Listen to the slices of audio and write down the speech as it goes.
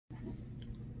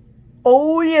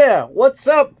Oh yeah, what's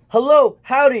up? Hello,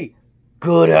 howdy,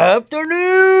 good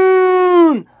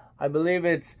afternoon. I believe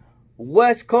it's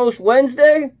West Coast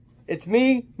Wednesday. It's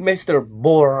me, Mr.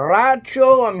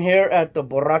 Borracho. I'm here at the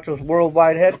Borrachos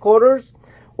Worldwide headquarters.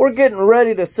 We're getting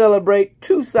ready to celebrate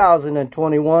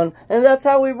 2021, and that's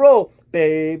how we roll.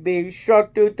 Baby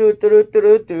shark, do do do do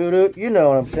do do do. You know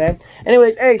what I'm saying.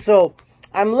 Anyways, hey, so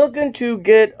I'm looking to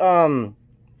get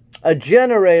a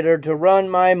generator to run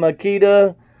my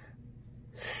Makita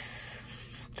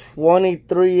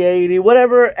 2380,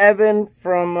 whatever Evan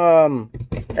from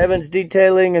Evan's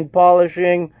Detailing and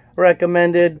Polishing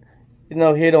recommended. You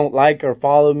know, he don't like or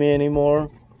follow me anymore.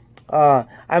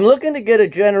 I'm looking to get a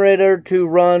generator to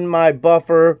run my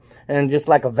buffer and just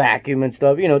like a vacuum and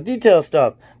stuff, you know, detail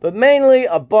stuff. But mainly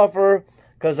a buffer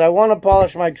because I want to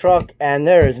polish my truck and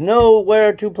there is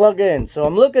nowhere to plug in. So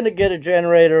I'm looking to get a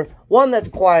generator, one that's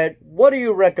quiet. What do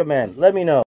you recommend? Let me know.